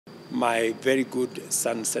My very good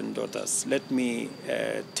sons and daughters, let me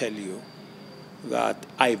tell you that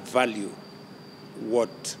I value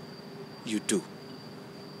what you do.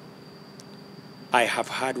 I have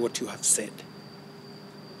heard what you have said.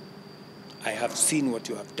 I have seen what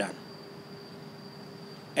you have done.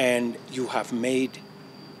 And you have made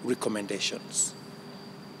recommendations.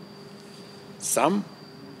 Some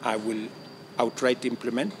I will outright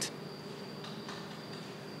implement,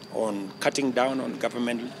 on cutting down on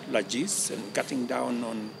government legacies and cutting down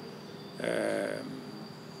on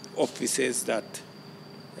offices that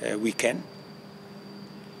we can.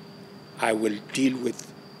 I will deal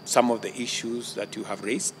with some of the issues that you have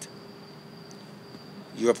raised.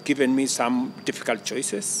 You have given me some difficult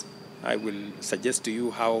choices. I will suggest to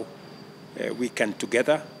you how we can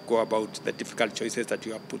together go about the difficult choices that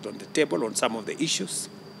you have put on the table on some of the issues.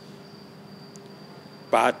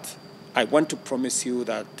 But I want to promise you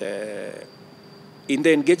that in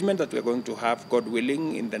the engagement that we're going to have, God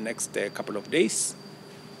willing, in the next couple of days,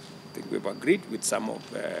 I think we've agreed with some of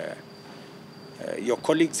your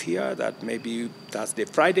colleagues here that maybe Thursday,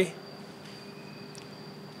 Friday,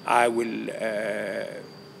 I will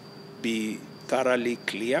be thoroughly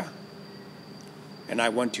clear, and I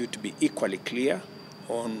want you to be equally clear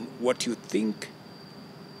on what you think,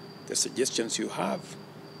 the suggestions you have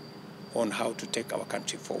on how to take our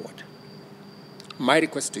country forward. My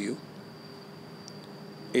request to you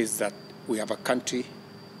is that we have a country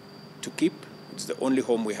to keep. It's the only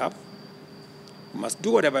home we have. We must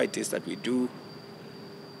do whatever it is that we do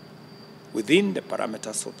within the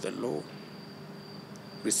parameters of the law,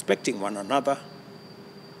 respecting one another,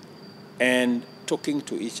 and talking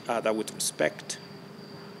to each other with respect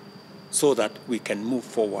so that we can move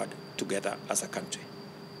forward together as a country.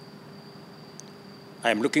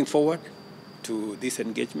 I am looking forward to this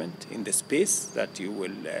engagement in the space that you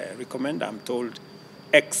will recommend. I'm told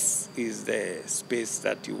X is the space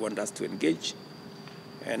that you want us to engage.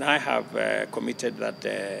 And I have committed that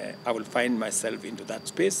I will find myself into that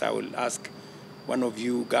space. I will ask one of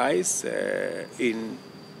you guys in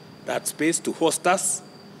that space to host us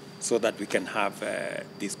so that we can have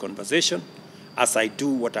this conversation as I do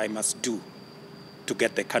what I must do to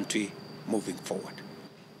get the country moving forward.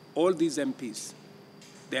 All these MPs,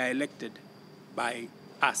 they are elected by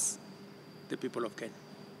us, the people of Kenya.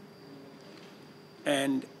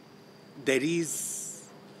 And there is,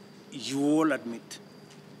 you all admit,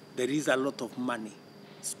 there is a lot of money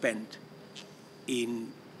spent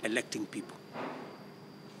in electing people.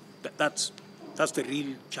 That's the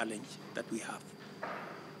real challenge that we have.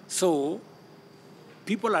 So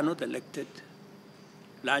people are not elected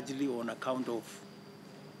largely on account of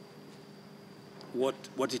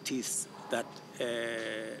what it is that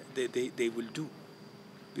they will do.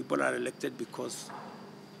 People are elected because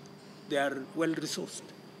they are well-resourced,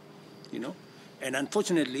 you know. And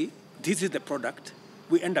unfortunately, this is the product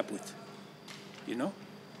we end up with, you know.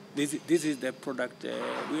 This is the product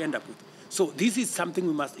we end up with. So this is something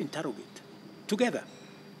we must interrogate together.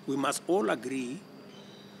 We must all agree,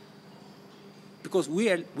 because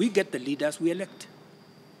we get the leaders we elect,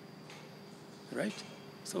 right?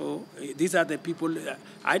 So these are the people.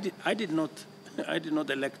 I did not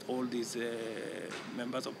elect all these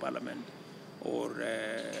members of parliament or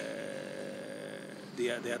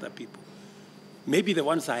the other people. Maybe the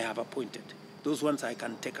ones I have appointed, those ones I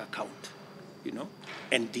can take account, you know,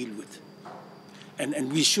 and deal with.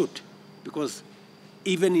 And we should, because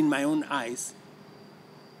even in my own eyes,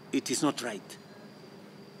 it is not right.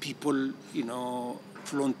 People, you know,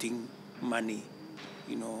 flaunting money,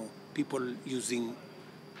 you know, people using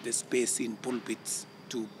the space in pulpits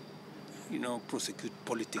to, you know, prosecute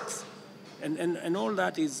politics. And all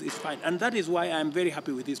that is fine. And that is why I'm very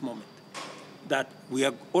happy with this moment, that we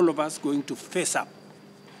are all of us going to face up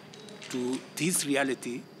to this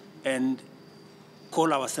reality and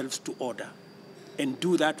call ourselves to order and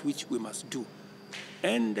do that which we must do.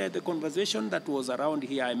 And the conversation that was around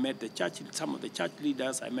here, I met some of the church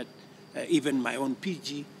leaders, I met even my own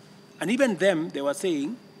PG, and even them, they were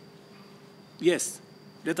saying, yes,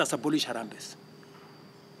 let us abolish Harambes.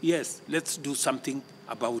 Yes, let's do something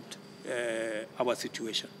about our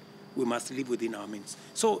situation. We must live within our means.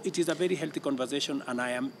 So it is a very healthy conversation, and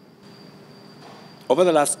I am, over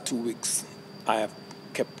the last 2 weeks, I have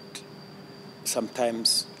kept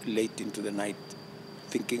sometimes late into the night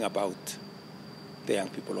thinking about the young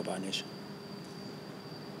people of our nation.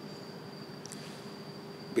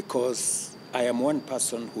 Because I am one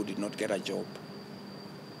person who did not get a job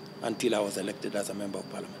until I was elected as a member of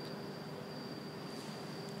parliament.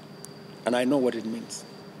 And I know what it means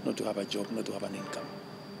not to have a job, not to have an income.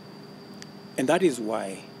 And that is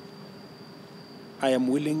why I am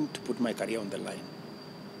willing to put my career on the line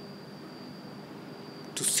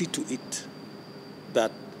to see to it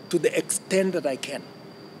that, to the extent that I can,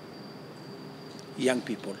 young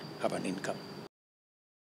people have an income.